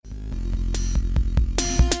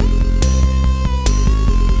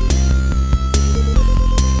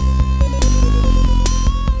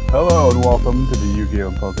and welcome to the Yu-Gi-Oh!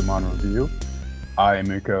 And Pokemon Review. I am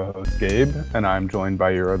your co-host Gabe, and I'm joined by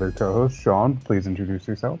your other co-host Sean. Please introduce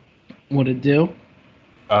yourself. What it do?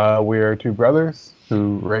 We are two brothers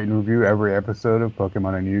who rate and review every episode of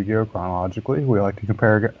Pokemon and Yu-Gi-Oh! Chronologically. We like to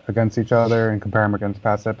compare against each other and compare them against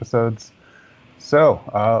past episodes.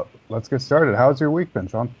 So, let's get started. How's your week been,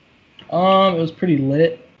 Sean? It was pretty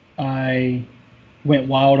lit. I went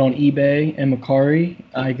wild on eBay and Mercari.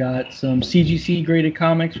 I got some CGC graded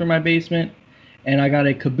comics for my basement, and I got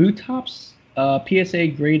a Kabutops PSA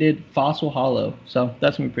graded Fossil Hollow. So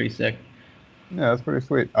that's gonna be pretty sick. Yeah, that's pretty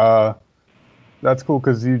sweet. That's cool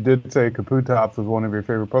because you did say Kabutops was one of your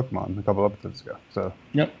favorite Pokemon a couple episodes ago. So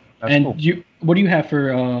yep. That's and cool. What do you have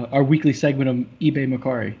for our weekly segment of eBay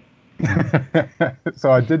Mercari?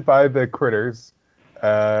 So I did buy the Critters.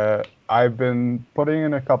 I've been putting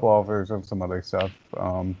in a couple offers of some other stuff.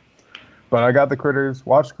 But I got the Critters.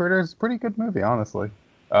 Watched Critters. Pretty good movie, honestly.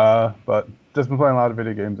 But just been playing a lot of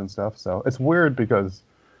video games and stuff. So it's weird because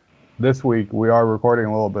this week we are recording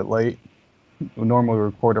a little bit late. We normally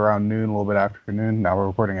record around noon, a little bit afternoon. Now we're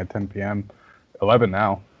recording at 10 p.m. 11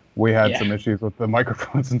 now. We had some issues with the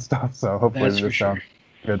microphones and stuff. So hopefully this sounds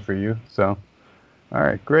good for you. So, all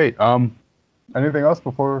right, great. Anything else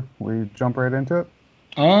before we jump right into it?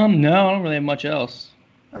 No, I don't really have much else.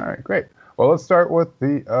 All right, great. Well, let's start with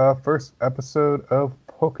the first episode of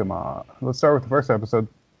Pokemon. Let's start with the first episode,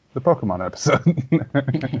 the Pokemon episode.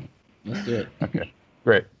 Let's do it. Okay,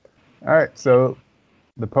 great. All right, so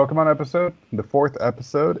the Pokemon episode, the fourth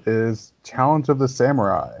episode, is Challenge of the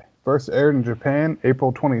Samurai. First aired in Japan,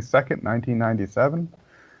 April 22nd, 1997,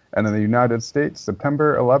 and in the United States,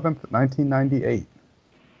 September 11th, 1998.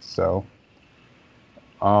 So,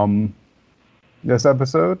 this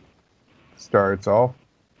episode starts off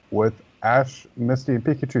with Ash, Misty, and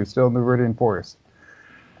Pikachu still in the Viridian Forest.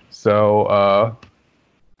 So,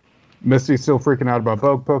 Misty's still freaking out about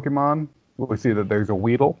bug Pokemon. We see that there's a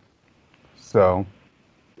Weedle. So,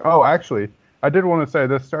 oh, actually, I did want to say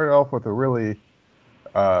this started off with a really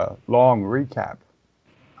long recap.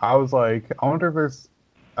 I was like, I wonder if there's,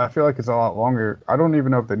 I feel like it's a lot longer. I don't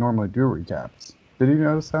even know if they normally do recaps. Did you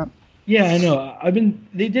notice that? Yeah, I know.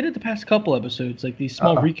 They did it the past couple episodes, like these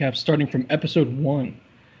small recaps starting from episode 1.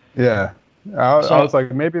 Yeah. I was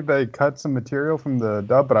like, maybe they cut some material from the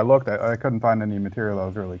dub, but I looked, I couldn't find any material that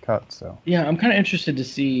was really cut, so. Yeah, I'm kind of interested to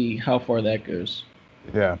see how far that goes.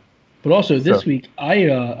 Yeah. But also, this week,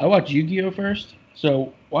 I watched Yu-Gi-Oh! First,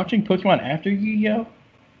 so watching Pokemon after Yu-Gi-Oh!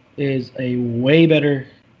 Is a way better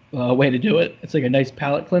way to do it. It's like a nice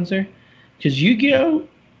palate cleanser, because Yu-Gi-Oh!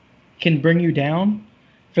 Can bring you down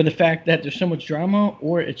for the fact that there's so much drama,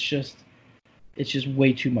 or it's just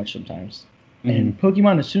way too much sometimes. Mm-hmm. And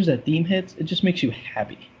Pokemon, as soon as that theme hits, it just makes you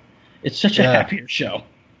happy. It's such a happier show.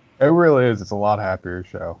 It really is. It's a lot happier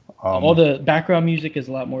show. All the background music is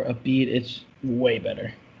a lot more upbeat. It's way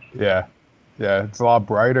better. Yeah. Yeah, it's a lot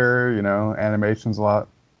brighter, animation's a lot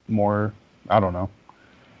more, I don't know,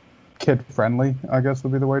 kid-friendly, I guess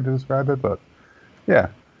would be the way to describe it, but yeah.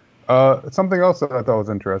 Something else that I thought was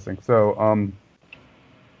interesting. So,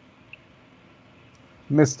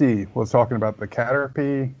 Misty was talking about the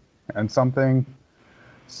Caterpie and something.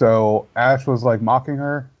 So Ash was like mocking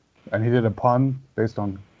her, and he did a pun based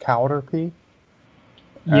on Caterpie.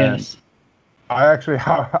 Yes. I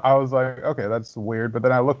was like, okay, that's weird. But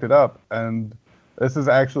then I looked it up, and this is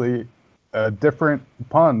actually a different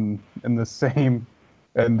pun in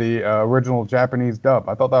the original Japanese dub.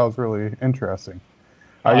 I thought that was really interesting.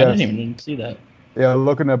 I didn't even see that. Yeah,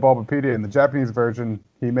 looking at Bulbapedia, in the Japanese version,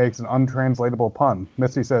 he makes an untranslatable pun.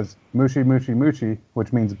 Misty says, mushi, mushi, mushi,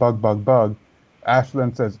 which means bug, bug, bug. Ash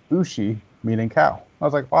then says, ushi, meaning cow. I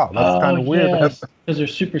was like, wow, that's kind of weird. Because they're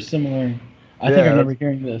super similar. I think I remember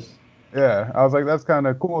hearing this. Yeah, I was like, that's kind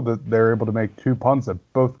of cool that they're able to make two puns that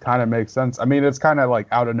both kind of make sense. I mean, it's kind of like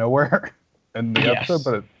out of nowhere in the episode,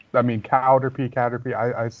 but Caterpie,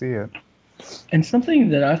 I see it. And something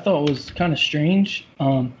that I thought was kind of strange,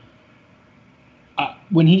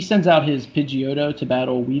 when he sends out his Pidgeotto to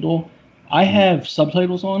battle Weedle, I have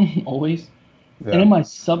subtitles on always. Yeah. And in my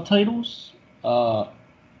subtitles,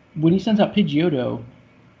 when he sends out Pidgeotto,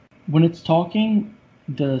 when it's talking,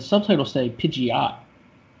 the subtitles say Pidgeot.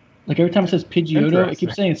 Like every time it says Pidgeotto, it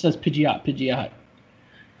keeps saying it says Pidgeot, Pidgeot.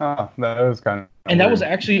 Oh, that is kind of and weird. That was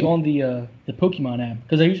actually on the Pokemon app,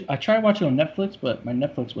 because I tried watching on Netflix, but my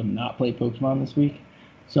Netflix would not play Pokemon this week,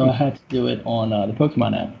 so I had to do it on the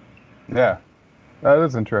Pokemon app. Yeah, that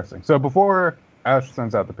is interesting. So before Ash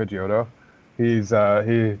sends out the Pidgeotto,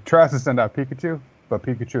 he tries to send out Pikachu, but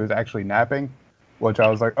Pikachu is actually napping, which I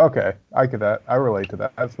was like, okay, I get that. I relate to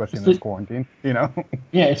that, especially in this quarantine. Yeah,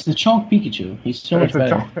 it's the Chonk Pikachu. He's so much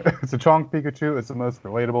better. It's a Chonk Pikachu. It's the most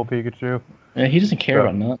relatable Pikachu. Yeah, he doesn't care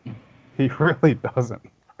about nothing. He really doesn't.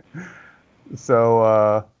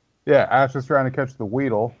 So, yeah, Ash is trying to catch the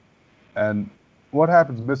Weedle, and what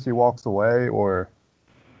happens? Misty walks away, or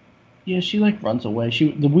yeah, she runs away.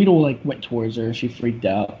 The Weedle went towards her. She freaked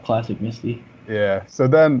out. Classic Misty. Yeah. So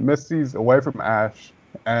then Misty's away from Ash,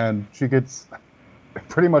 and she gets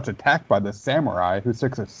pretty much attacked by the samurai who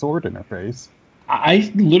sticks a sword in her face. I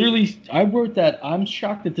wrote that I'm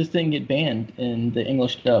shocked that this didn't get banned in the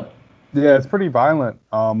English dub. Yeah, it's pretty violent.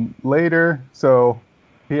 Later, so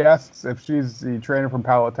he asks if she's the trainer from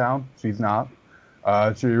Pallet Town. She's not.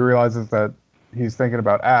 She realizes that he's thinking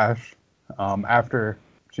about Ash after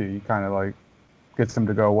she kind of gets him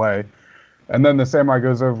to go away. And then the samurai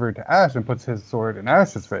goes over to Ash and puts his sword in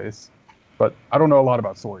Ash's face. But I don't know a lot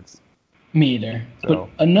about swords. Me either. So.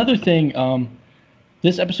 But another thing,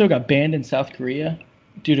 this episode got banned in South Korea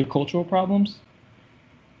due to cultural problems.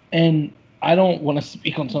 And I don't want to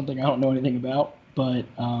speak on something I don't know anything about, but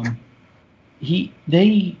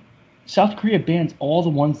South Korea bans all the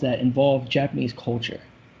ones that involve Japanese culture.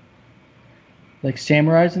 Like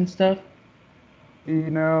samurais and stuff. I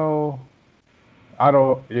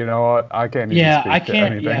don't, what? I can't even speak to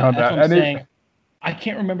anything on that. What I'm saying. I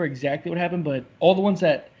can't remember exactly what happened, but all the ones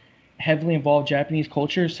that heavily involve Japanese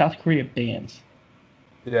culture, South Korea bans.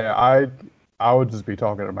 Yeah, I would just be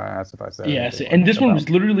talking to my ass if I said. Yes, and this one was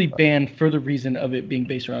literally banned for the reason of it being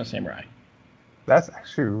based around a samurai. That's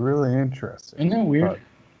actually really interesting. Isn't that weird?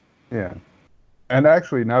 But, yeah, and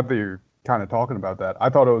actually, now that you're kind of talking about that, I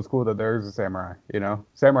thought it was cool that there's a samurai.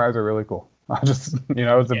 Samurais are really cool. It's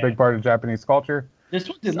a big part of Japanese culture. This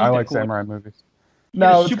one didn't. I like cool. samurai movies.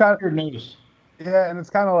 No, it's kind of notice. Yeah, and it's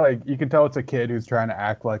kind of like you can tell it's a kid who's trying to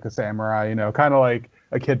act like a samurai. Kind of like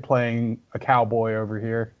a kid playing a cowboy over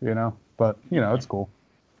here. But it's cool.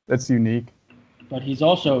 It's unique. But he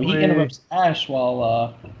interrupts Ash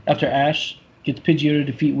while after Ash gets Pidgeotto to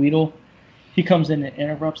defeat Weedle, he comes in and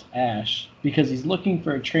interrupts Ash because he's looking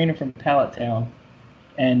for a trainer from Pallet Town,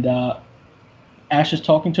 and Ash is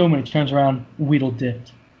talking to him. When he turns around, Weedle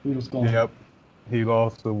dipped. Weedle's gone. Yep, he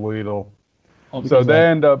lost the Weedle. So they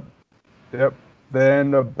end up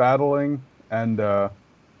battling, and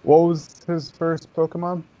what was his first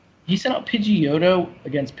Pokemon? He sent out Pidgeotto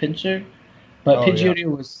against Pinsir, but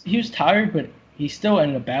Pidgeotto was tired, but he still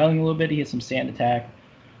ended up battling a little bit. He had some sand attack,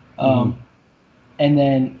 and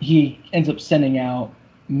then he ends up sending out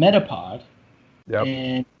Metapod,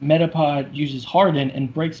 and Metapod uses Harden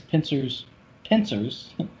and breaks Pinsir's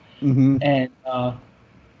pincers, and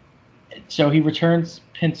so he returns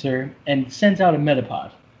Pinsir and sends out a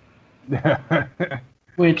Metapod.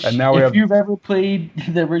 Which, if you've ever played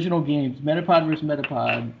the original games, Metapod versus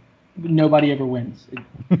Metapod, nobody ever wins.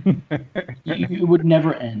 It would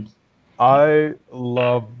never end. I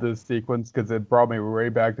love this sequence because it brought me way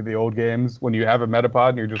back to the old games when you have a Metapod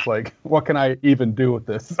and you're just like, what can I even do with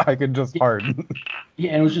this? I can just harden.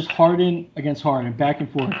 Yeah, and it was just Harden against Harden, back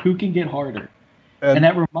and forth. Who can get harder? And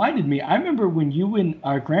that reminded me, I remember when you and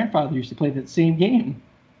our grandfather used to play that same game.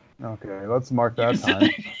 Okay, let's mark that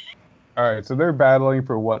time. All right, so they're battling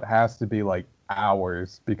for what has to be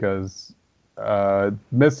hours because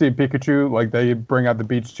Misty and Pikachu, they bring out the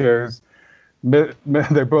beach chairs.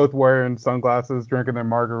 They're both wearing sunglasses, drinking their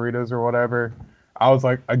margaritas or whatever. I was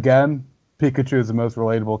like, again, Pikachu is the most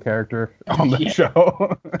relatable character on the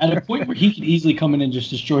show. At a point where he could easily come in and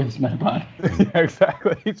just destroy this Metapod. Yeah,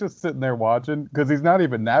 exactly. He's just sitting there watching because he's not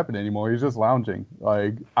even napping anymore. He's just lounging.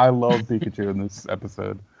 I love Pikachu in this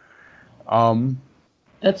episode.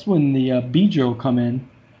 That's when the Beedrill come in.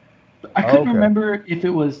 I couldn't remember if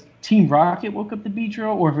it was Team Rocket woke up the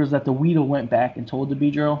Beedrill or if it was that the Weedle went back and told the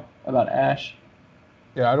Beedrill about Ash.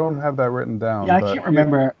 Yeah, I don't have that written down. Yeah, I can't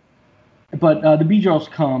remember. But the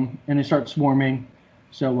Beedrills come and they start swarming.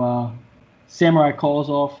 So Samurai calls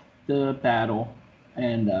off the battle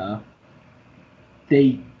and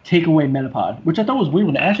they take away Metapod, which I thought was weird.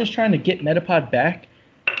 When Ash is trying to get Metapod back,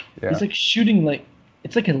 he's shooting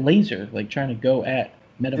it's like a laser, trying to go at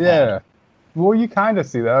Metapod. Yeah. Well, you kind of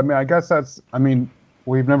see that. I mean, I guess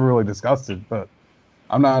we've never really discussed it, but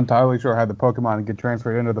I'm not entirely sure how the Pokemon get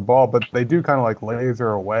transferred into the ball, but they do kind of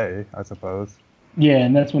laser away, I suppose. Yeah,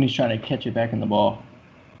 and that's when he's trying to catch it back in the ball.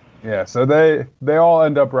 Yeah, so they all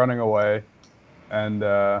end up running away, and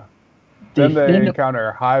then they encounter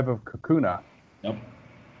a hive of Kakuna. Yep.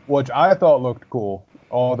 Which I thought looked cool.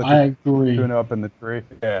 All the Kakuna up in the tree.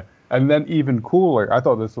 Yeah. And then even cooler, I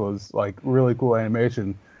thought this was really cool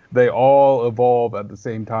animation. They all evolve at the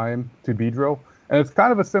same time to Beedrill, And it's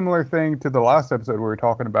kind of a similar thing to the last episode where we were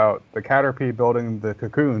talking about the Caterpie building the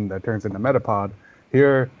cocoon that turns into Metapod.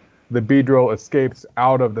 Here, the Beedrill escapes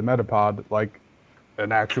out of the Metapod like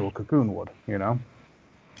an actual cocoon would, you know?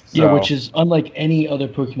 Yeah, which is unlike any other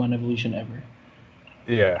Pokemon evolution ever.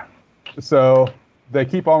 Yeah. So they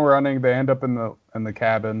keep on running. They end up in the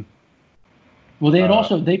cabin. Well,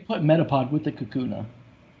 they put Metapod with the Kakuna,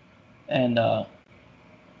 and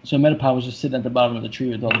so Metapod was just sitting at the bottom of the tree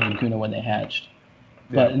with all the Kakuna when they hatched.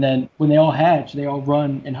 But and then when they all hatch, they all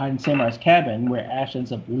run and hide in Samurai's cabin, where Ash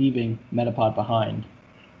ends up leaving Metapod behind.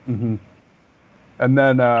 Mm-hmm. And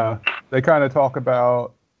then they kind of talk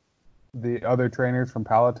about the other trainers from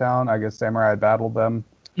Palatown. I guess Samurai battled them.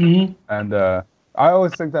 Mm-hmm. And I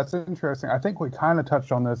always think that's interesting. I think we kind of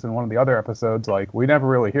touched on this in one of the other episodes. Like, we never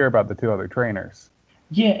really hear about the two other trainers.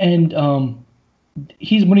 Yeah, and when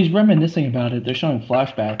he's reminiscing about it, they're showing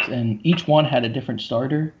flashbacks, and each one had a different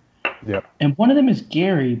starter. Yep. And one of them is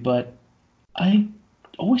Gary, but I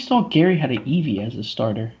always thought Gary had an Eevee as a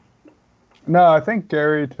starter. No, I think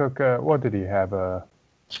Gary took what did he have? A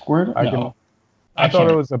Squirtle? I thought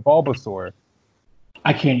it was a Bulbasaur.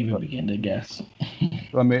 I can't even begin to guess.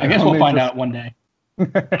 I guess we'll find out one day.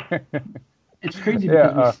 It's crazy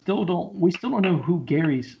because we still don't know who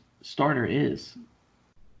Gary's starter is.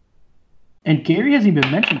 And Gary hasn't been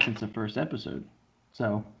mentioned since the first episode.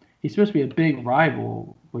 So he's supposed to be a big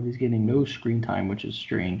rival, but he's getting no screen time, which is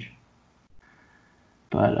strange.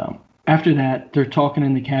 But after that, they're talking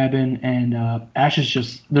in the cabin, and Ash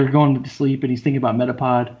is they're going to sleep, and he's thinking about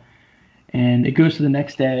Metapod. And it goes to the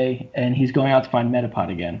next day, and he's going out to find Metapod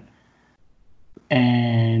again.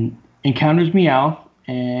 And encounters Meowth,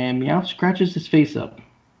 and Meowth scratches his face up.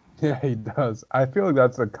 Yeah, he does. I feel like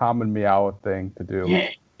that's a common Meowth thing to do. Yeah,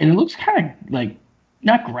 and it looks kind of like,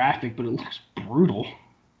 not graphic, but it looks brutal.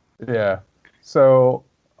 Yeah. So,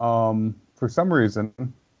 for some reason,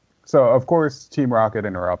 of course, Team Rocket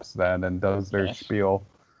interrupts then and does their spiel.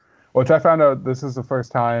 Which I found out this is the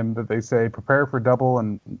first time that they say prepare for trouble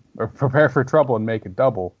and make it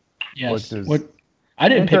double. Yes. I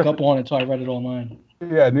didn't pick up on it until I read it online.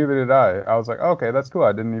 Yeah, neither did I. I was like, okay, that's cool.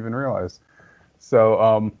 I didn't even realize.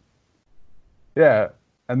 So, yeah.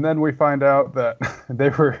 And then we find out that they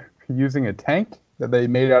were using a tank that they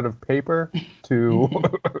made out of paper to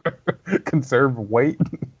conserve weight,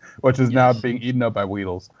 which is now being eaten up by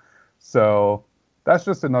Weedles. So that's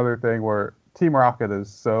just another thing where Team Rocket is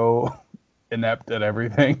so inept at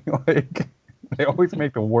everything. Like, they always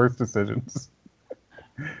make the worst decisions.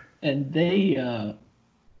 And they are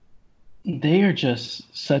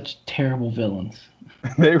just such terrible villains.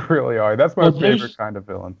 They really are. That's my favorite kind of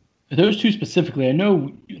villain. Those two specifically. I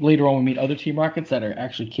know later on we meet other Team Rockets that are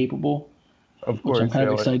actually capable. Of course. Which I'm kind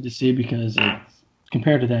of excited to see because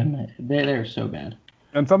compared to them, they're so bad.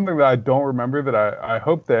 And something that I don't remember that I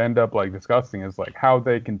hope they end up like discussing is like how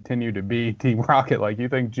they continue to be Team Rocket. Like, you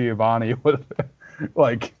think Giovanni would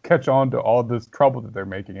like catch on to all this trouble that they're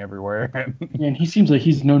making everywhere? And he seems like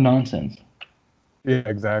he's no nonsense. Yeah,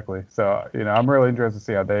 exactly. So, I'm really interested to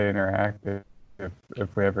see how they interact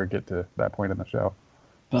if we ever get to that point in the show.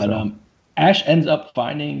 But Ash ends up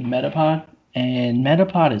finding Metapod, and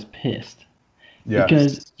Metapod is pissed. Yes.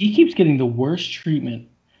 Because he keeps getting the worst treatment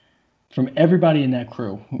from everybody in that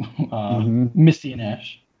crew, Misty and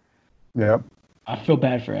Ash. Yep. I feel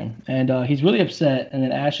bad for him. And he's really upset, and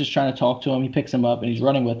then Ash is trying to talk to him. He picks him up, and he's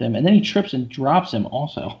running with him, and then he trips and drops him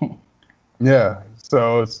also. Yeah,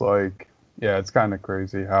 so it's like, it's kind of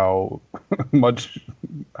crazy how much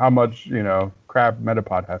crap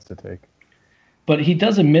Metapod has to take. But he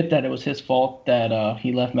does admit that it was his fault that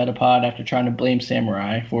he left Metapod after trying to blame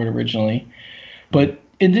Samurai for it originally. But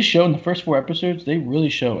in this show, in the first 4 episodes, they really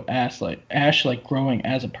show Ash growing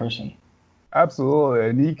as a person. Absolutely,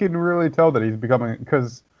 and you can really tell that he's becoming,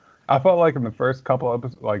 because I felt like in the first couple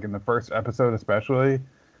episodes, like in the first episode especially,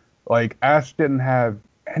 like Ash didn't have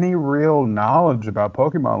any real knowledge about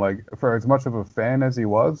Pokemon. Like, for as much of a fan as he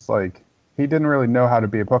was, like, he didn't really know how to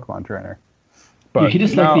be a Pokemon trainer. But he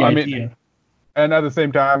just liked the idea. And at the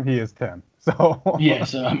same time, he is 10. So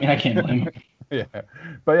so I can't blame him. Yeah,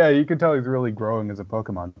 but you can tell he's really growing as a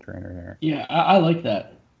Pokemon trainer here. Yeah, I like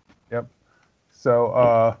that. Yep.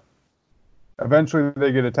 So eventually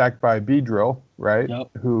they get attacked by Beedrill, right?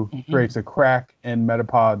 Yep. Who creates a crack in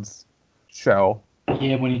Metapod's shell.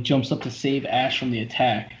 Yeah, when he jumps up to save Ash from the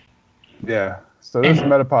attack. Yeah. So this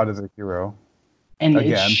Metapod is a hero. And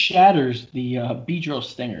it shatters the Beedrill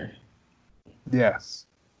stinger. Yes.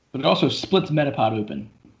 But it also splits Metapod open.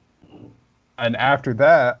 And after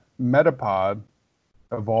that, Metapod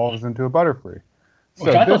evolves into a Butterfree.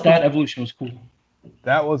 I thought that evolution was cool.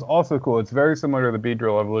 That was also cool. It's very similar to the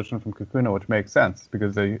Beedrill evolution from Kakuna, which makes sense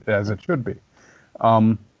because as it should be.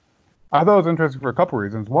 Um, I thought it was interesting for a couple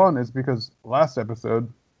reasons. One is because last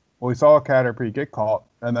episode we saw a Caterpie get caught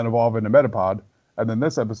and then evolve into Metapod, and then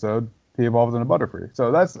this episode he evolves into Butterfree.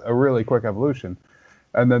 So that's a really quick evolution.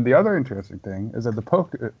 And then the other interesting thing is that the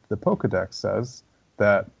Pokedex says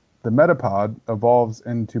that the Metapod evolves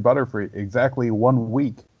into Butterfree exactly 1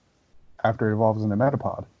 week after it evolves into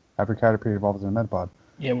Metapod. After Caterpie evolves into Metapod.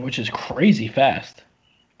 Yeah, which is crazy fast.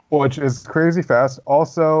 Which is crazy fast.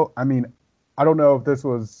 Also, I mean, I don't know if this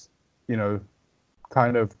was,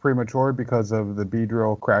 kind of premature because of the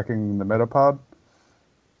Beedrill cracking the Metapod.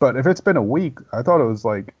 But if it's been a week, I thought it was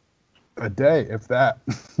like a day, if that,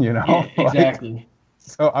 Yeah, exactly.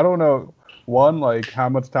 So I don't know, one, like how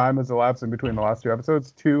much time has elapsed in between the last two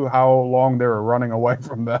episodes. Two, how long they were running away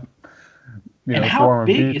from that, and how swarm of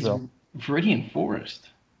big is Beedrill. Viridian Forest?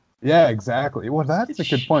 Yeah, exactly. Well, that's a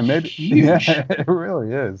good point. Maybe huge. Yeah, it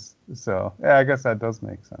really is. So yeah, I guess that does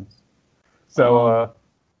make sense. So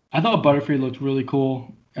I thought Butterfree looked really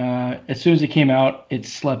cool. As soon as it came out, it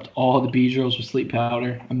slept all the Beedrills with sleep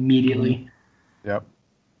powder immediately. Yep.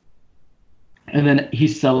 And then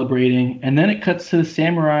he's celebrating. And then it cuts to the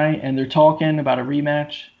Samurai, and they're talking about a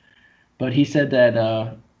rematch. But he said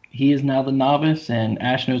that he is now the novice, and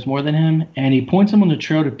Ash knows more than him. And he points him on the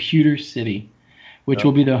trail to Pewter City, which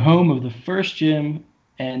will be the home of the first gym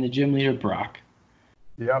and the gym leader, Brock.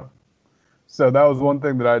 Yep. So that was one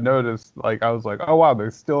thing that I noticed. Like, I was like, oh, wow,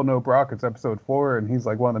 there's still no Brock. It's episode 4, and he's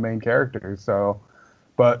like one of the main characters. So,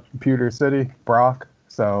 but Pewter City, Brock.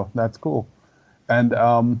 So that's cool.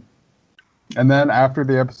 And then after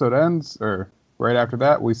the episode ends, or right after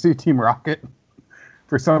that, we see Team Rocket.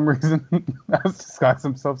 For some reason, disguised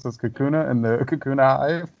themselves as Kakuna in the Kakuna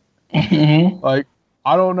Hive. Mm-hmm. Like,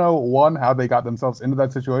 I don't know, one, how they got themselves into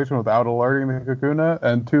that situation without alerting the Kakuna,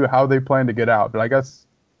 and two, how they plan to get out. But I guess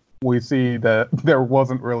we see that there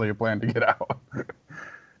wasn't really a plan to get out.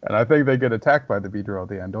 And I think they get attacked by the Beedrill at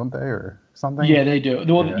the end, don't they, or something? Yeah, they do.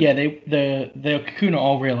 Well, yeah, the Kakuna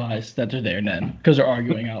all realize that they're there then because they're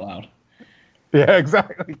arguing out loud. Yeah,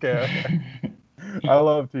 exactly. Yeah. I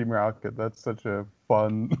love Team Rocket. That's such a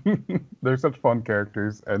fun. They're such fun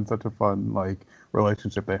characters and such a fun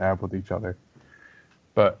relationship they have with each other.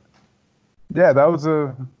 But yeah, I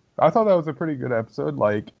thought that was a pretty good episode.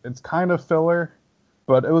 Like, it's kind of filler,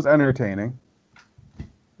 but it was entertaining.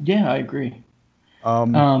 Yeah, I agree.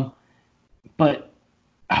 But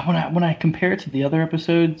when I compare it to the other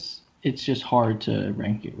episodes, it's just hard to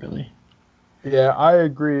rank it, really. Yeah, I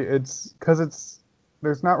agree. It's because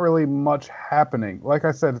there's not really much happening. Like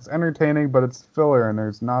I said, it's entertaining, but it's filler, and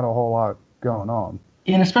there's not a whole lot going on.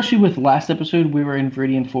 And especially with last episode, we were in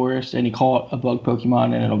Viridian Forest, and he caught a bug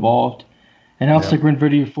Pokemon, and it evolved. And now it's like we're in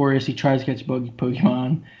Viridian Forest, he tries to catch a bug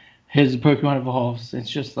Pokemon, his Pokemon evolves. It's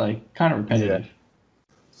just like kind of repetitive. Yeah.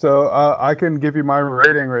 So I can give you my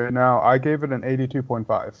rating right now. I gave it an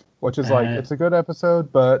 82.5, which is it's a good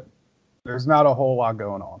episode, but there's not a whole lot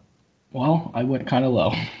going on. Well, I went kind of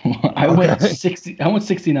low. I went 60. I went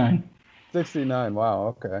 69. 69.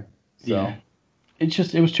 Wow. Okay. So. Yeah.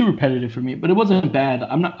 It was too repetitive for me, but it wasn't bad.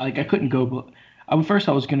 I'm not I couldn't go, but first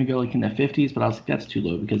I was gonna go in the 50s, but I was like, that's too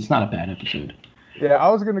low because it's not a bad episode. Yeah, I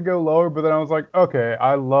was gonna go lower, but then I was like, okay,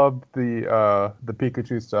 I loved the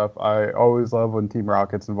Pikachu stuff. I always love when Team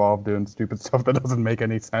Rocket's involved doing stupid stuff that doesn't make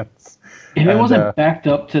any sense. If it wasn't backed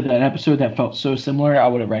up to that episode that felt so similar, I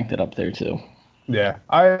would have ranked it up there too. Yeah,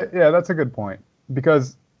 that's a good point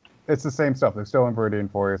because it's the same stuff. They're still in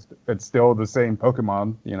Viridian Forest. It's still the same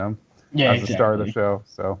Pokemon, Yeah, as the start of the show.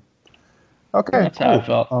 So, okay, that's how I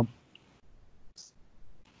felt.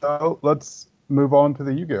 So let's move on to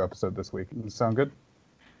the Yu-Gi-Oh episode this week. Does that sound good?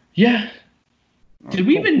 Yeah. Did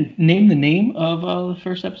we even name the name of the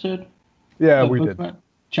first episode? Yeah, we did.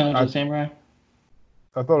 Challenge of the Samurai?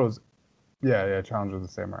 I thought it was, yeah, Challenge of the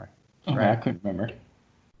Samurai. Okay, right? I couldn't remember.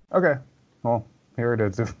 Okay, well, here it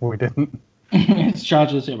is if we didn't. It's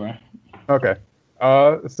Challenge of the Samurai. Okay.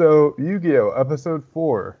 So Yu-Gi-Oh! Episode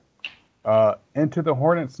 4, Into the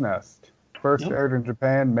Hornets Nest. First aired in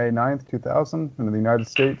Japan May 9th, 2000, and in the United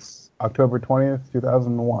States October 20th,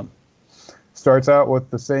 2001. Starts out with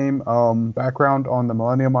the same background on the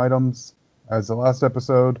Millennium items as the last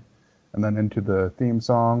episode, and then into the theme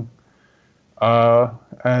song.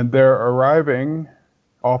 And they're arriving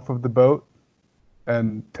off of the boat,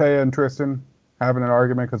 and Taya and Tristan having an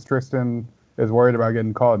argument because Tristan is worried about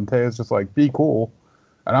getting caught, and Taya's just like, be cool.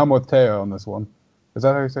 And I'm with Taya on this one. Is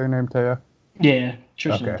that how you say your name, Taya? Yeah,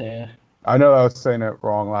 Tristan and Taya. I know I was saying it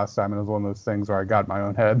wrong last time, and it was one of those things where I got my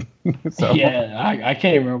own head. So Yeah, I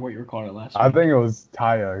can't even remember what you were calling it last I week. think it was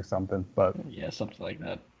Taya or something. But Yeah, something like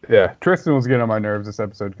that. yeah, Tristan was getting on my nerves this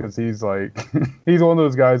episode because he's like, he's one of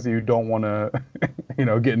those guys that you don't want to,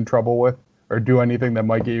 get in trouble with or do anything that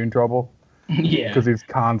might get you in trouble Yeah, because he's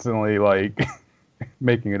constantly like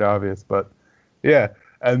making it obvious. But yeah,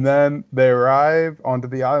 and then they arrive onto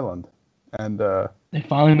the island, and they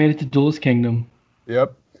finally made it to Duelist Kingdom.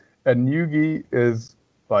 yep, and Yugi is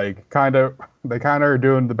like they kind of are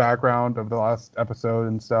doing the background of the last episode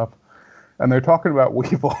and stuff, and they're talking about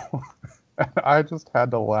Weevil. And I just had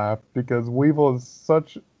to laugh because Weevil is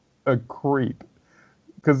such a creep.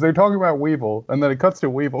 Because they're talking about Weevil, and then it cuts to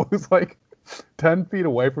Weevil, who's like 10 feet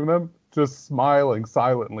away from them, just smiling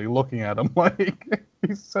silently, looking at him. Like,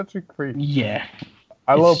 he's such a creep. Yeah,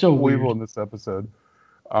 I it's love so Weevil weird. in this episode.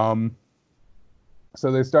 Um,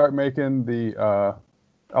 so they start making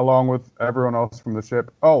along with everyone else from the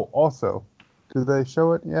ship. Oh, also, do they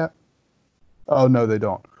show it yet? Oh, no, they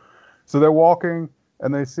don't. So they're walking,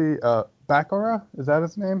 and they see Bakura, is that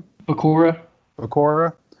his name? Bakura.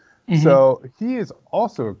 Bakura. Hmm. So he is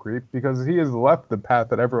also a creep because he has left the path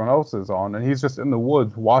that everyone else is on, and he's just in the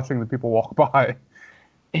woods watching the people walk by.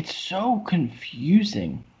 It's so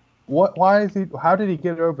confusing. What? Why is he? How did he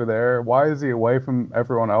get over there? Why is he away from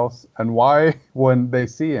everyone else? And why, when they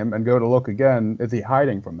see him and go to look again, is he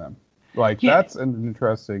hiding from them? Like Yeah, that's an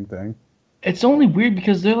interesting thing. it's only weird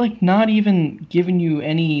because they're like not even giving you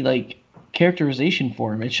any like characterization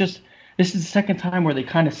for him. It's just this is the second time where they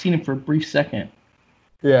kind of seen him for a brief second.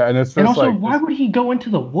 Yeah, and it's And just also, like why would he go into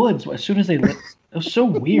the woods as soon as they lit? It was so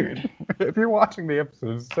weird. if you're watching the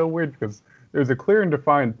episode, it's so weird because there's a clear and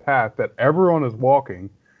defined path that everyone is walking,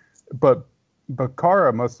 but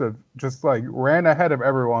Bakara must have just like ran ahead of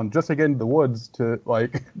everyone just to get into the woods to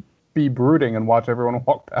like be brooding and watch everyone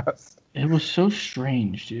walk past. It was so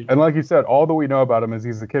strange, dude. And like you said, all that we know about him is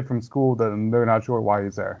he's a kid from school that and they're not sure why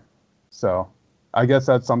he's there. So I guess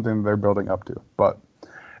that's something they're building up to. But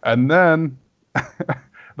and then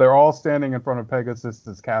they're all standing in front of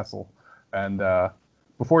Pegasus's castle, and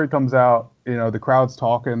before he comes out, the crowd's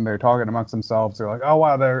talking. They're talking amongst themselves. They're like, "Oh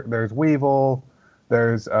wow, there's Weevil,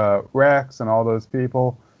 there's Rex, and all those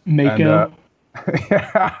people." And Mako.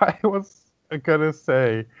 yeah, I was gonna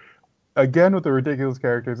say again with the ridiculous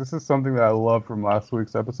characters. This is something that I love from last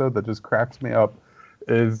week's episode that just cracks me up.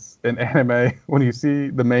 Is in anime when you see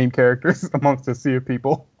the main characters amongst a sea of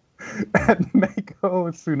people, and Mako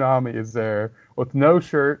Tsunami is there with no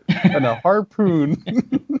shirt and a harpoon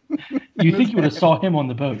in You his think you would have hand. saw him on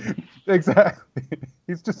the boat? Exactly.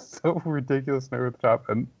 He's just so ridiculous and over the top.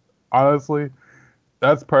 And honestly,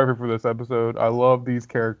 that's perfect for this episode. I love these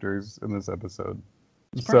characters in this episode.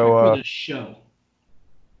 It's So, perfect for the show.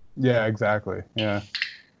 yeah, exactly. Yeah.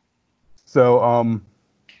 So,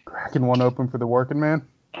 cracking one open for the working man.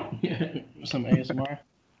 Some ASMR.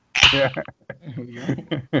 Yeah. There we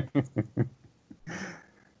go.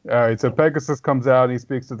 All right. So Pegasus comes out and he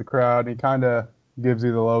speaks to the crowd. And he kind of gives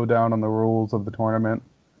you the lowdown on the rules of the tournament.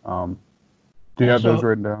 Do you have those Also,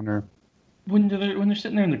 written down or? when they're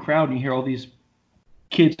sitting there in the crowd and you hear all these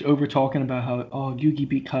kids over talking about how Yugi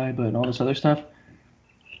beat Kaiba and all this other stuff,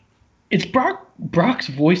 it's Brock's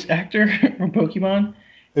voice actor from Pokemon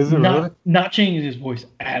Is it really? not changing his voice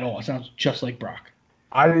at all. It sounds just like Brock.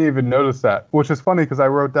 I didn't even notice that, which is funny because I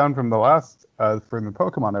wrote down from the last, from the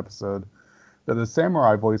Pokemon episode, that the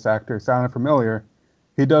samurai voice actor sounded familiar.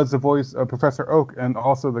 He does the voice of Professor Oak and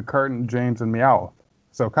also the Curtin, James, and Meowth.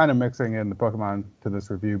 So kind of mixing in the Pokemon to this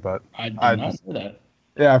review, but I did I not just, know that.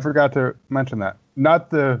 yeah, I forgot to mention that. Not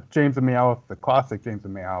the James and Meowth, the classic James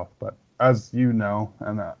and Meowth, but as you know,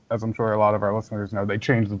 and as I'm sure a lot of our listeners know, they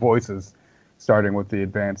changed the voices starting with the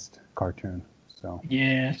advanced cartoon. So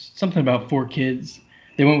Yeah, something about 4 kids.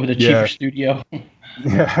 They went with a cheaper yeah, studio.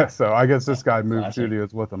 yeah. So I guess this guy moved Classic.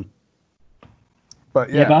 studios with him. But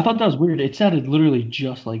Yeah, but yeah, I thought that was weird. It sounded literally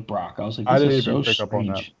just like Brock. I was like, I this didn't is even so pick up on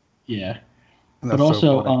that. strange. Yeah. But That's so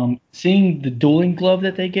also, funny. seeing the dueling glove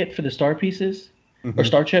that they get for the star pieces or Hmm.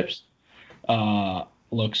 star chips,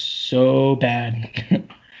 looks so bad.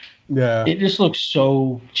 Yeah, It just looks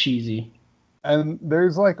so cheesy. and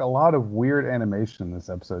there's like a lot of weird animation in this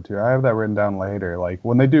episode too. I have that written down later. Like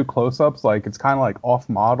when they do close-ups, like it's kind of like off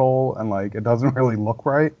model and like it doesn't really look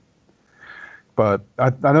right. But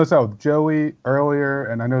I noticed that with Joey earlier,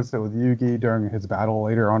 and I noticed it with Yugi during his battle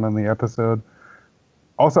later on in the episode.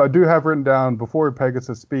 Also, I do have written down before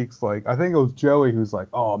Pegasus speaks, like, I think it was Joey who's like,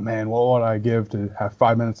 oh man, what would I give to have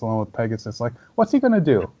 5 minutes alone with Pegasus? Like, what's he going to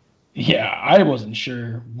do? Yeah, I wasn't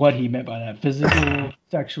sure what he meant by that. Physical,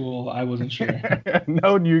 sexual, I wasn't sure.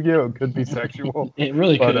 No Yu-Gi-Oh! Could be sexual. It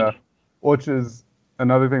really But could. which is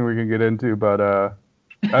another thing we can get into, but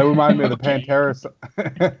it reminded me of the Okay. Pantera.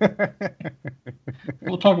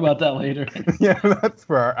 We'll talk about that later. Yeah, that's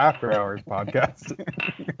for our After Hours podcast.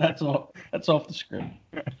 That's all. That's off the script.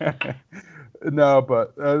 No,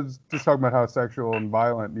 but I was just talking about how sexual and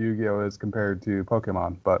violent Yu-Gi-Oh is compared to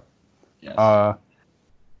Pokemon. But Yes. it Well,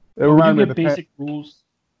 we do reminded me of get the basic rules.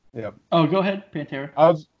 Yep. Oh, go ahead, Pantera. I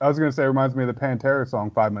was gonna say it reminds me of the Pantera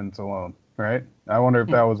song 5 Minutes Alone, right? I wonder if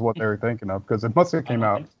that was what they were thinking of, because it must have I came don't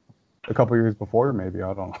out think so. a couple years before, maybe.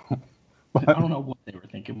 I don't know. I don't know what they were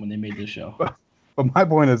thinking when they made this show. But my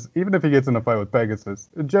point is, even if he gets in a fight with Pegasus,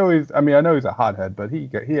 Joey's. I mean, I know he's a hothead, but he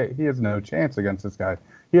has no chance against this guy.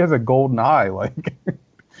 He has a golden eye, like.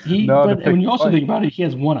 But when you also think about it, he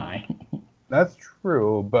has one eye. That's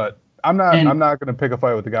true, but I'm not gonna pick a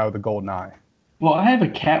fight with the guy with the golden eye. Well, I have a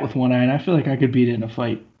cat with one eye, and I feel like I could beat it in a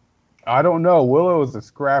fight. I don't know. Willow is a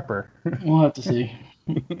scrapper. We'll have to see.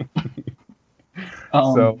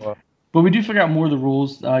 So. But we do figure out more of the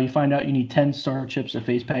rules. You find out you need 10 star chips to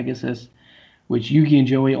face Pegasus, which Yugi and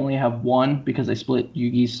Joey only have 1 because they split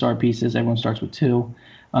Yugi's star pieces. Everyone starts with 2.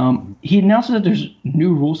 He announces that there's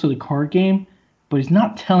new rules to the card game, but he's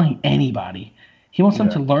not telling anybody. He wants them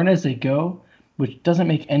to learn as they go, which doesn't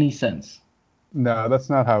make any sense. No, that's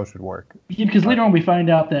not how it should work. Yeah, because later on we find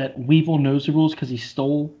out that Weevil knows the rules because he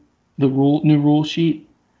stole the new rule sheet.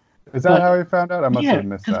 Is that how he found out? I must have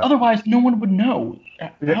missed that. Because otherwise no one would know.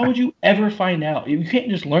 Yeah. How would you ever find out? You can't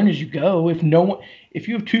just learn as you go. If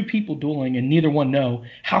you have 2 people dueling and neither one know,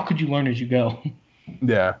 how could you learn as you go?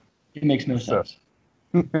 Yeah. It makes no sense.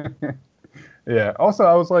 Yeah. Also,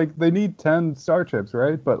 I was like, they need 10 star chips,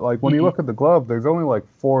 right? But like when you look at the glove, there's only like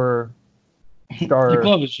 4 star The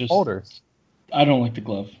glove is just holders. I don't like the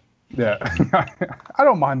glove. Yeah. I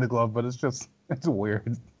don't mind the glove, but it's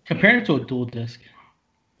weird. Compare it to a dual disc.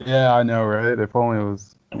 Yeah, I know, right? If only it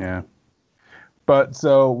was, yeah. But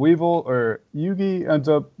so Yugi ends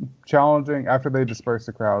up challenging after they disperse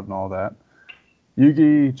the crowd and all that.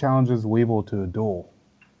 Yugi challenges Weevil to a duel.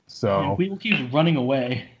 So And Weevil keeps running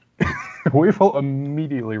away. Weevil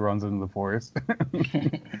immediately runs into the forest,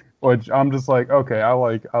 which I'm just like, okay, I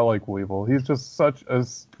like Weevil. He's just such a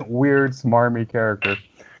weird, smarmy character.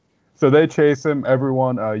 So they chase him.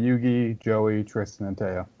 Everyone, Yugi, Joey, Tristan, and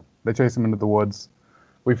Taya. They chase him into the woods.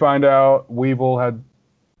 We find out Weevil had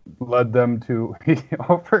led them to.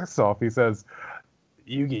 First off, he says,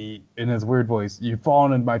 "Yugi," in his weird voice, "You've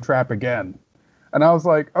fallen in my trap again." And I was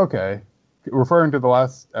like, okay, referring to the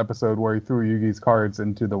last episode where he threw Yugi's cards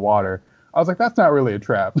into the water. I was like, that's not really a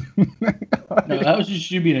trap. No, that was just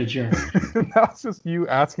you being a jerk. That was just you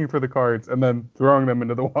asking for the cards and then throwing them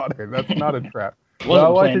into the water. That's not a trap. It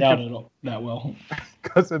wasn't planned out that well.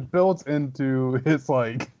 Because it builds into his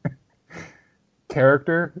like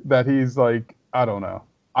character that he's like, I don't know.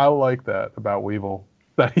 I like that about Weevil,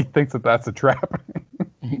 that he thinks that that's a trap.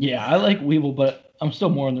 Yeah, I like Weevil, but I'm still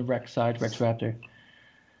more on the Rex side, Rex Raptor.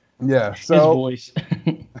 Yeah, so His voice.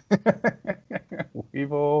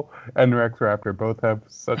 Weevil and Rex Raptor both have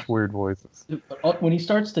such weird voices. When he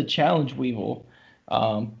starts to challenge Weevil,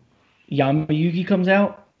 Yami Yugi comes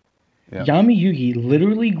out. Yeah. Yami Yugi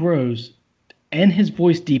literally grows, and his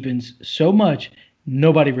voice deepens so much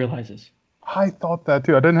nobody realizes. I thought that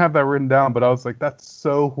too. I didn't have that written down, but I was like, that's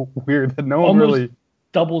so weird that no one Almost really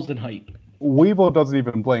doubles in height. Weevil doesn't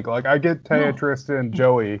even blink. Like I get Taya, Tristan,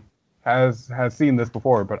 Joey has seen this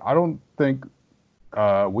before, but I don't think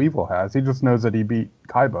Weevil has. He just knows that he beat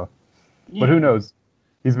Kaiba. Yeah. But who knows?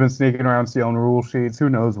 He's been sneaking around stealing rule sheets. Who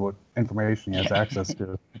knows what information he has access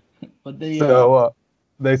to? But they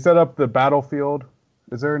set up the battlefield.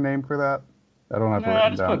 Is there a name for that? I don't have it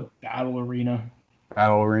written down. Put battle arena.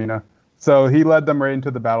 Battle arena. So he led them right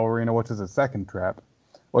into the battle arena, which is a second trap.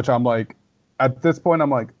 Which I'm like, at this point,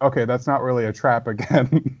 I'm like, okay, that's not really a trap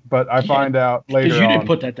again. But I find out later on. Because you didn't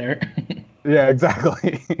put that there. Yeah,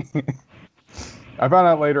 exactly. I found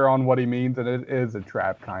out later on what he means, and it is a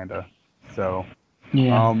trap, kind of. So.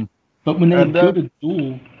 Yeah. But when they go to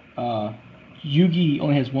duel, Yugi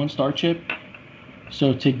only has 1 star chip.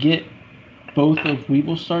 So to get both of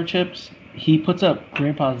Weevil's star chips, he puts up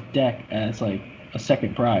Grandpa's deck as like a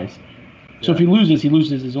second prize. So if he loses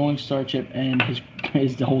his only star chip and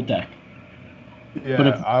his the whole deck. Yeah, but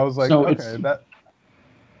I was like, so okay,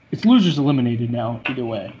 it's losers eliminated now either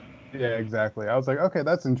way. Yeah, exactly. I was like, okay,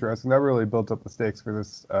 that's interesting. That really built up the stakes for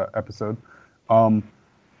this episode.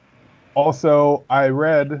 Also, I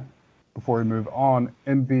read, before we move on,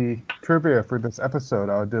 in the trivia for this episode,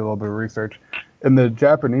 I did a little bit of research. In the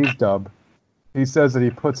Japanese dub, he says that he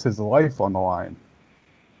puts his life on the line.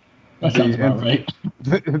 That sounds about right.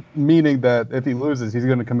 Meaning that if he loses, he's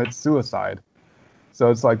going to commit suicide. So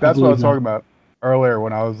it's like, I that's what I believe was that. talking about earlier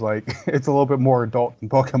when I was like, it's a little bit more adult than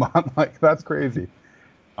Pokemon. Like, that's crazy.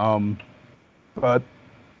 Um, but,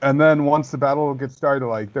 and then once the battle gets started,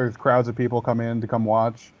 like, there's crowds of people come in to come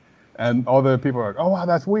watch. And all the people are like, oh, wow,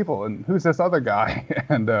 that's Weevil. And who's this other guy?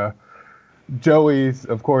 And Joey's,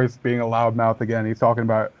 of course, being a loudmouth again. He's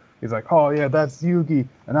like, oh, yeah, that's Yugi.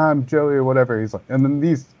 And I'm Joey or whatever. He's like, and then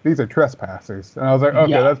these are trespassers. And I was like,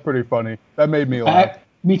 okay, Yeah, that's pretty funny. That made me laugh.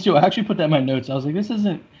 me too. I actually put that in my notes. I was like,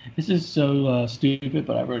 this is so stupid,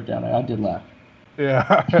 but I wrote it down. I did laugh.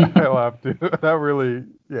 Yeah, I laughed too. That really,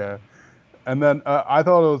 yeah. And then I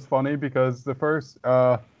thought it was funny because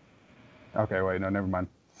okay, wait, no, never mind.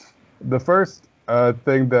 The first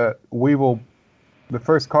thing that the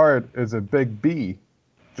first card is a big B,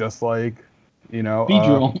 just like, you know,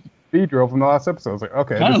 Beedrill. Beedrill from the last episode. I was like,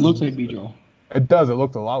 okay, Kind this of is looks like Beedrill. it does. It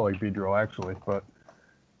looked a lot like Beedrill actually, but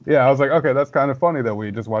yeah, I was like, okay, that's kind of funny that we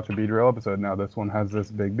just watched a Beedrill episode. Now this one has this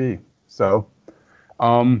big B. So,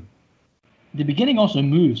 um, The beginning also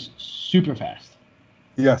moves super fast.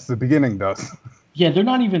 yes, the beginning does. Yeah, they're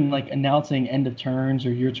not even like announcing end of turns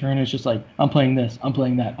or your turn. It's just like, I'm playing this, I'm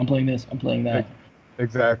playing that, I'm playing this, I'm playing that.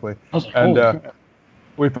 Exactly. I was like, And holy crap.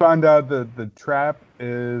 we find out that the trap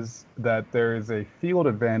is that there is a field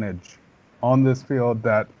advantage on this field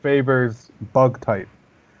that favors bug type,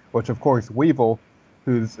 which of course Weevil,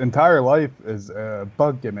 whose entire life is a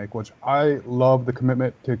bug gimmick, which I love the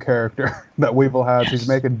commitment to character that Weevil has. Yes. He's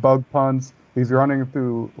making bug puns. He's running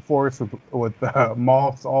through forests with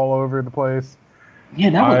moths all over the place. Yeah,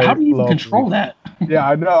 how do you even control that? Yeah,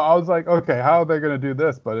 I know. I was like, okay, how are they going to do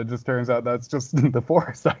this? But it just turns out that's just the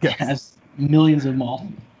forest, I guess. It has millions of moths.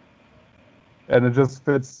 And it just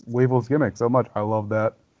fits Weevil's gimmick so much. I love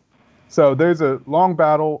that. So there's a long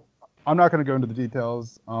battle. I'm not going to go into the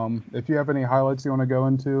details. If you have any highlights you want to go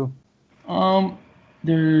into.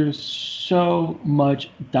 There's so much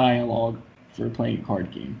dialogue for playing a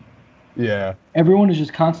card game. Yeah. Everyone is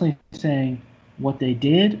just constantly saying what they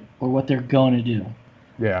did or what they're going to do.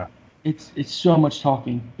 Yeah. It's so much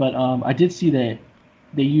talking. But I did see that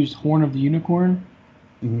they used Horn of the Unicorn,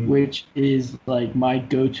 which is like my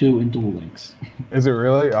go-to in Duel Links. Is it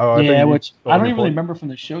really? Oh, Yeah, which I don't even really remember from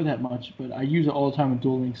the show that much, but I use it all the time in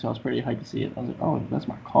Duel Links, so I was pretty hyped to see it. I was like, oh, that's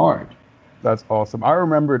my card. That's awesome. I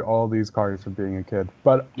remembered all these cards from being a kid.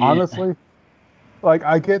 But Yeah. honestly, like,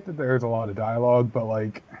 I get that there's a lot of dialogue, but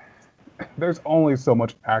like, there's only so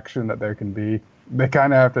much action that there can be. They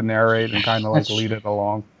kind of have to narrate and kind of like lead it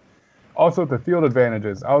along. Also, the field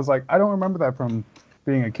advantages. I was like, I don't remember that from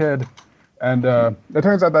being a kid. And it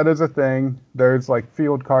turns out that is a thing. There's like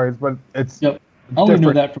field cards, but it's Yep. I only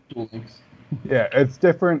know different. that from Duel Links. Yeah, it's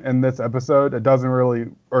different in this episode. It doesn't really,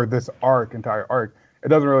 or this entire arc, it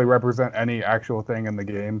doesn't really represent any actual thing in the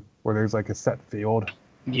game where there's like a set field.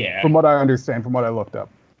 Yeah. From what I understand, from what I looked up.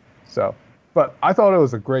 So, but I thought it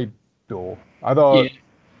was a great duel. I thought. Yeah.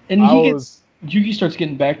 And Yugi starts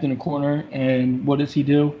getting backed in a corner, and what does he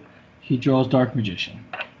do? He draws Dark Magician.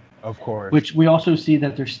 Of course. Which we also see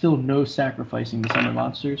that there's still no sacrificing the summon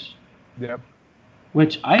monsters. Yep.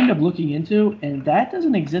 Which I ended up looking into, and that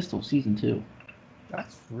doesn't exist till season 2.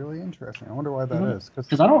 That's really interesting. I wonder why that is.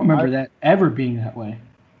 Because I don't remember that ever being that way.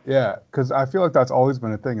 Yeah, because I feel like that's always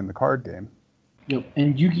been a thing in the card game. Yep.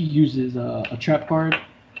 And Yugi uses a trap card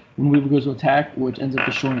when Weevil goes to attack, which ends up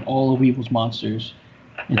destroying all of Weevil's monsters.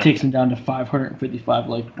 It takes him down to 555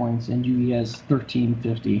 life points, and Yugi has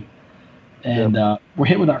 1350. And we're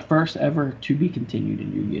hit with our first ever to be continued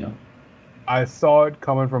in Yu-Gi-Oh! I saw it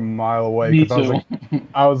coming from a mile away. Me 'cause too.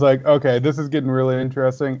 I was like, okay, this is getting really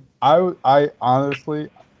interesting. I honestly,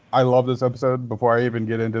 I love this episode. Before I even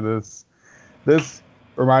get into this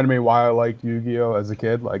reminded me why I liked Yu-Gi-Oh! As a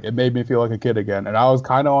kid. Like, it made me feel like a kid again. And I was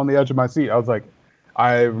kind of on the edge of my seat. I was like,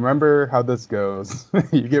 I remember how this goes.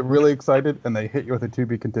 You get really excited, and they hit you with a to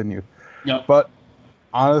be continued. Yep. But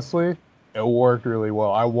honestly, it worked really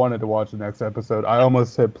well. I wanted to watch the next episode. I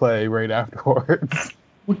almost hit play right afterwards.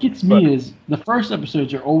 What gets me is the first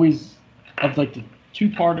episodes are always of like the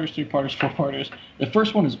 2-parters, 3-parters, 4-parters. The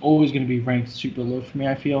first one is always going to be ranked super low for me,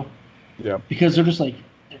 I feel. Yeah. Because they're just like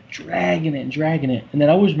they're dragging it. And then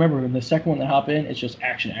I always remember in the second one they hop in, it's just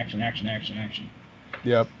action, action, action, action, action.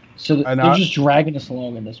 Yep. So they're just dragging us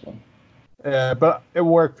along in this one. Yeah, but it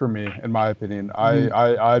worked for me, in my opinion.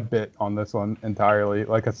 I bit on this one entirely.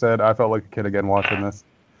 Like I said, I felt like a kid again watching this.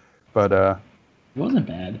 But it wasn't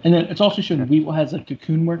bad. And then it's also showing Weevil has a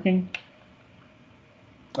cocoon working.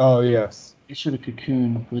 Oh yes. It showed a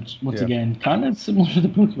cocoon, which once again kind of similar to the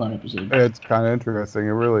Pokemon episode. It's kind of interesting.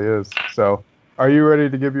 It really is. So, are you ready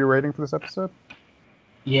to give your rating for this episode?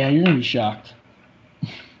 Yeah, you're gonna be shocked.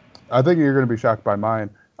 I think you're going to be shocked by mine.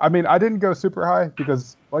 I mean, I didn't go super high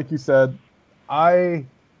because, like you said,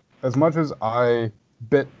 as much as I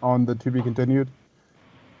bit on the to be continued,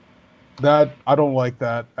 that I don't like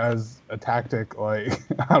that as a tactic. Like,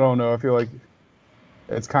 I don't know. I feel like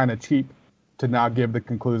it's kind of cheap to not give the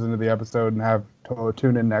conclusion of the episode and have to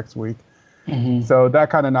tune in next week. Mm-hmm. So that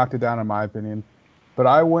kind of knocked it down in my opinion. But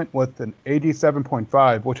I went with an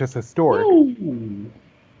 87.5, which is historic. Ooh.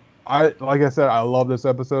 Like I said, I love this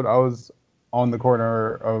episode. I was on the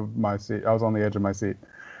corner of my seat. I was on the edge of my seat.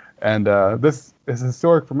 And this is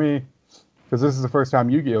historic for me because this is the first time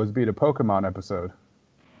Yu-Gi-Oh! Has beat a Pokemon episode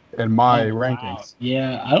in my rankings. Wow.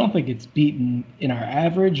 Yeah, I don't think it's beaten in our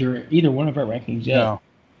average or either one of our rankings yet.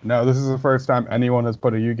 No, this is the first time anyone has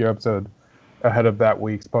put a Yu-Gi-Oh! Episode ahead of that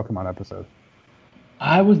week's Pokemon episode.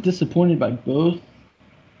 I was disappointed by both.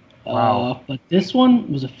 Wow. But this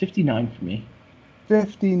one was a 59 for me.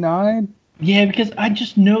 59? Yeah, because I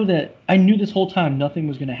just know that I knew this whole time nothing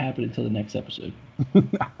was going to happen until the next episode.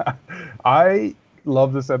 I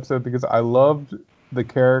love this episode because I loved the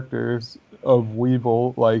characters of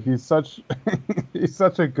Weevil. Like he's such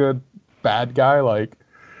a good bad guy. Like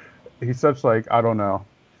he's such I don't know.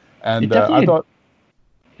 And I thought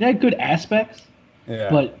it had good aspects. Yeah.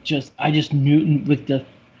 But I just knew with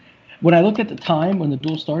when I looked at the time when the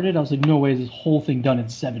duel started, I was like, no way is this whole thing done in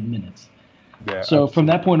 7 minutes. Yeah. So from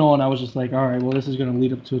that point on, I was just like, all right, well, this is going to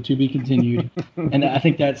lead up to a to be continued. And I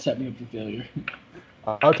think that set me up for failure.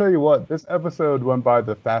 I'll tell you what, this episode went by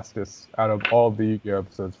the fastest out of all of the Yu-Gi-Oh!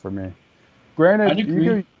 Episodes for me. Granted,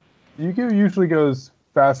 Yu-Gi-Oh! Usually goes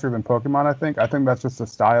faster than Pokemon, I think. I think that's just the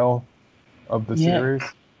style of the series.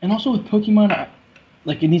 And also with Pokemon,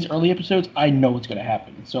 like in these early episodes, I know what's going to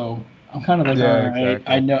happen. So I'm kind of like, all right,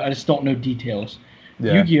 exactly. I know, I just don't know details.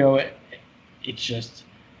 Yeah. Yu-Gi-Oh!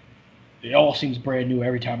 It all seems brand new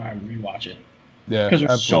every time I rewatch it. Yeah, because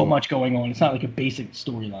there's so much going on. It's not like a basic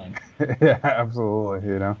storyline. Yeah, absolutely.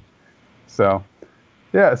 You know. So,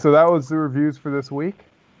 yeah. So that was the reviews for this week.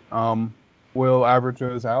 We'll average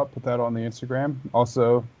those out. Put that on the Instagram.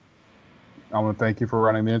 Also, I want to thank you for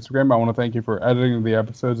running the Instagram. I want to thank you for editing the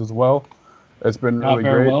episodes as well. It's been really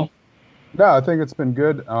great. Well. No, I think it's been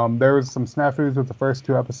good. There was some snafus with the first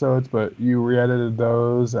 2 episodes, but you re-edited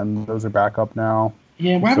those, and those are back up now.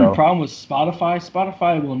 Yeah, we're having a problem with Spotify.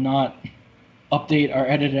 Spotify will not update our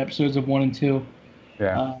edited episodes of 1 and 2.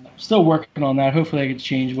 Yeah. Still working on that. Hopefully that gets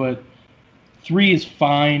changed. But 3 is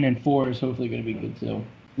fine, and 4 is hopefully going to be good too.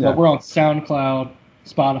 Yeah. But we're on SoundCloud,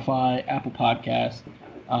 Spotify, Apple Podcasts.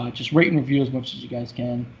 Just rate and review as much as you guys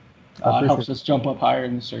can. It helps us jump up higher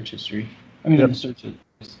in the search history. In the search history.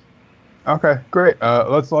 Okay, great.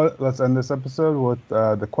 Let's end this episode with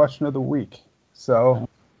the question of the week. So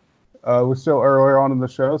we're still earlier on in the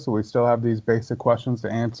show, so we still have these basic questions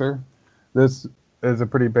to answer. This is a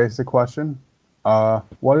pretty basic question.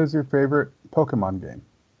 What is your favorite Pokemon game?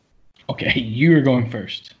 Okay, you're going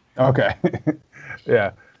first. Okay.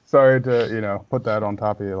 Yeah. Sorry to, put that on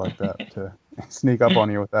top of you like that, to sneak up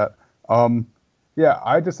on you with that. Yeah,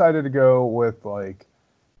 I decided to go with,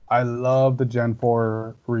 I love the Gen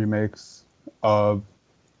 4 remakes of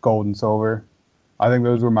Gold and Silver. I think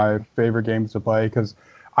those were my favorite games to play because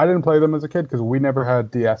I didn't play them as a kid because we never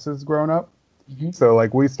had DSs growing up. Mm-hmm. So,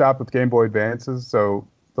 we stopped with Game Boy Advances. So,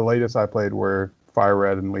 the latest I played were Fire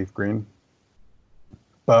Red and Leaf Green.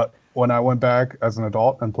 But when I went back as an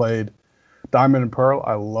adult and played Diamond and Pearl,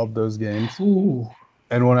 I loved those games. Ooh.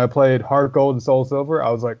 And when I played Heart Gold and Soul Silver, I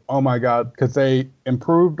was like, oh my God, because they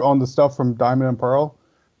improved on the stuff from Diamond and Pearl,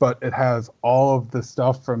 but it has all of the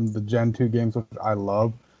stuff from the Gen 2 games, which I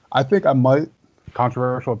love. I think I might,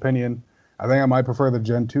 controversial opinion, I think I might prefer the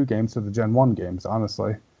Gen 2 games to the Gen 1 games,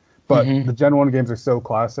 honestly. But the Gen 1 games are so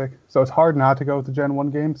classic, so it's hard not to go with the Gen 1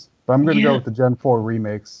 games. But I'm going to go with the Gen 4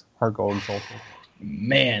 remakes, Heart Gold and Soul Silver.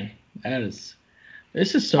 Man,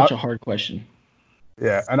 this is such a hard question.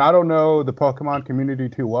 Yeah, and I don't know the Pokemon community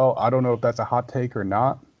too well. I don't know if that's a hot take or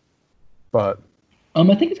not, but I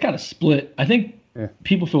think it's kind of split. I think the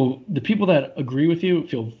people that agree with you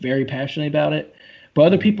feel very passionately about it, but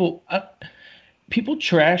other people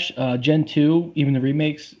trash Gen 2, even the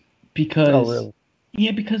remakes, because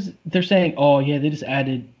because they're saying, they just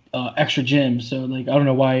added extra gyms, so I don't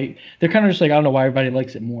know why they're kind of just I don't know why everybody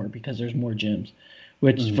likes it more because there's more gyms,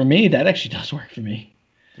 which for me that actually does work for me.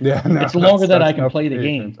 Yeah, it's longer that I can play the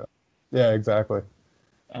game. Yeah, exactly.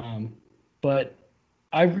 But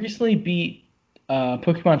I recently beat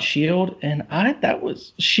Pokemon Shield, and that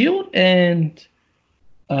was Shield and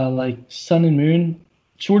Sun and Moon,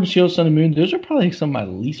 Sword and Shield, Sun and Moon. Those are probably some of my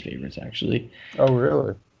least favorites, actually. Oh,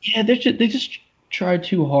 really? Yeah, they just tried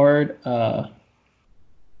too hard.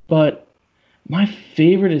 But my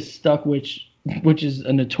favorite is stuck, which which is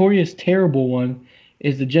a notorious terrible one,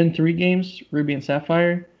 is the Gen 3 games, Ruby and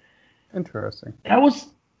Sapphire. Interesting. That was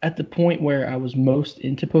at the point where I was most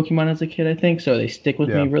into Pokemon as a kid, I think, so they stick with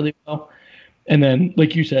me Yeah. really well. And then,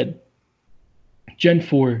 like you said, Gen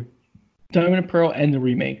 4, Diamond and Pearl, and the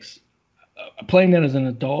remakes. Playing that as an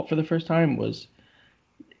adult for the first time those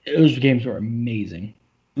games were amazing.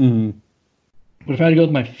 Mm-hmm. But if I had to go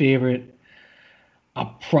with my favorite,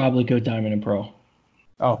 I'll probably go Diamond and Pearl.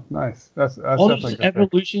 Oh, nice. That's All definitely those good pick.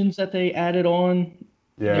 evolutions that they added on,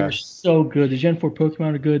 they were Yes. so good. The Gen 4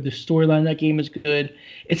 Pokemon are good. The storyline of that game is good.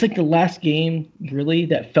 It's like the last game, really,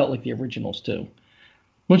 that felt like the originals, too.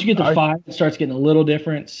 Once you get to 5, it starts getting a little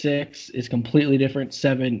different. 6 is completely different.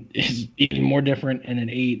 7 is even more different. And then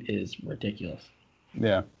 8 is ridiculous.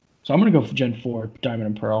 Yeah. So I'm going to go for Gen 4, Diamond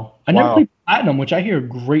and Pearl. I never played Platinum, which I hear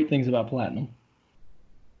great things about Platinum.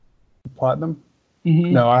 Platinum?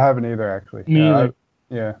 Mm-hmm. No, I haven't either, actually. Me either.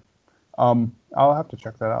 Yeah. I'll have to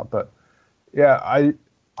check that out. But yeah, I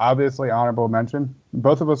obviously honorable mention.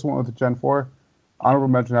 Both of us went with the Gen 4. Honorable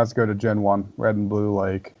mention has to go to Gen 1, Red and Blue,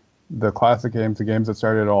 like the classic games, the games that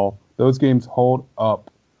started it all. Those games hold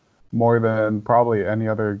up more than probably any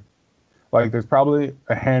other. Like, there's probably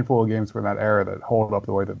a handful of games from that era that hold up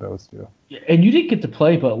the way that those do. Yeah, and you didn't get to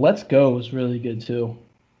play, but Let's Go was really good, too.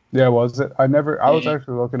 Yeah, was it? I was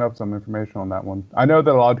actually looking up some information on that one. I know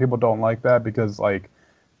that a lot of people don't like that because, like,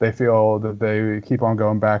 they feel that they keep on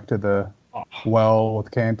going back to the well with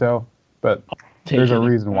Kanto, but there's a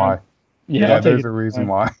reason why. Yeah, there's a reason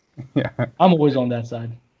why. Yeah. I'm always on that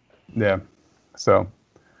side. Yeah. So,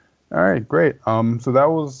 all right, great. So that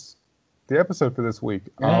was the episode for this week.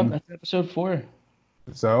 Yeah, that's episode 4.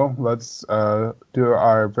 So let's do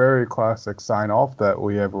our very classic sign off that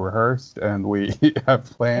we have rehearsed and we have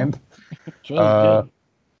planned. Really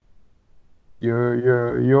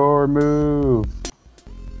Your move.